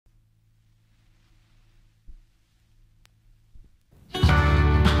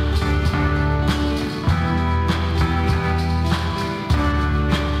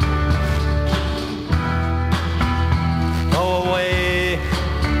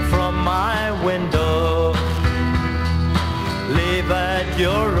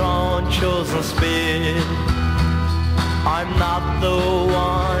chosen speed. I'm not the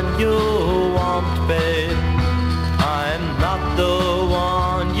one you want, babe. I'm not the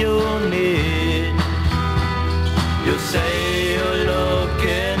one you need. You say you're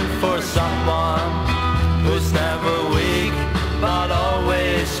looking for someone who's never weak but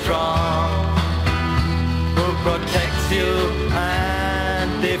always strong, who protects you and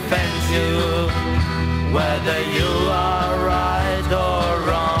defends you, whether you are right or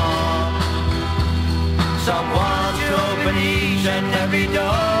wrong. Someone to open each and every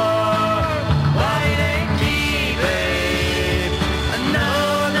door, but it ain't me, babe. No,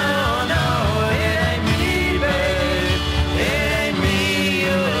 no, no, it ain't me, babe. It ain't me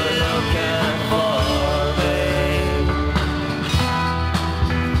you're looking for, babe.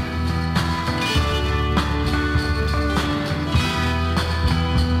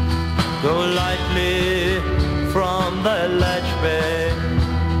 Go lightly from the ledge, babe.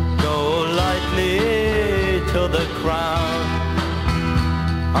 Go lightly to the ground.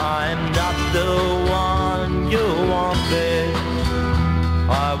 I'm not the one you want, babe.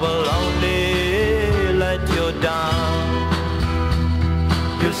 I will only let you down.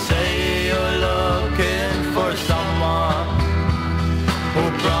 You say you're looking for someone who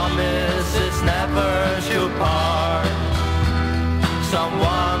promises never to part,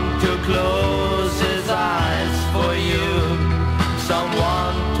 someone to close his eyes for you,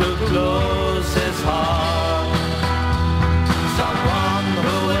 someone to close his heart, someone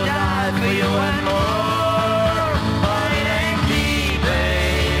who will die for you and more. But it ain't me,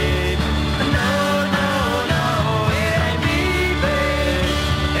 babe. No, no, no, it ain't me, babe.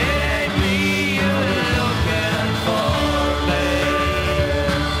 It ain't me you're looking for, babe.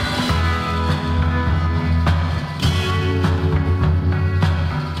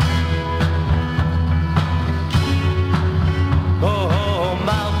 Go home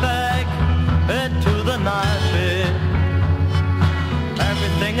out back into the night, babe.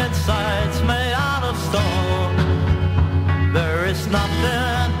 Everything inside's made out of stone. There is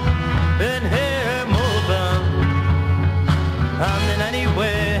nothing in here moving, and in any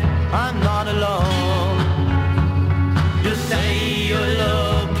way I'm not alone. You say you're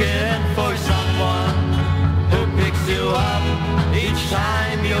looking for someone who picks you up each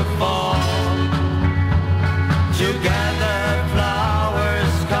time you fall. Together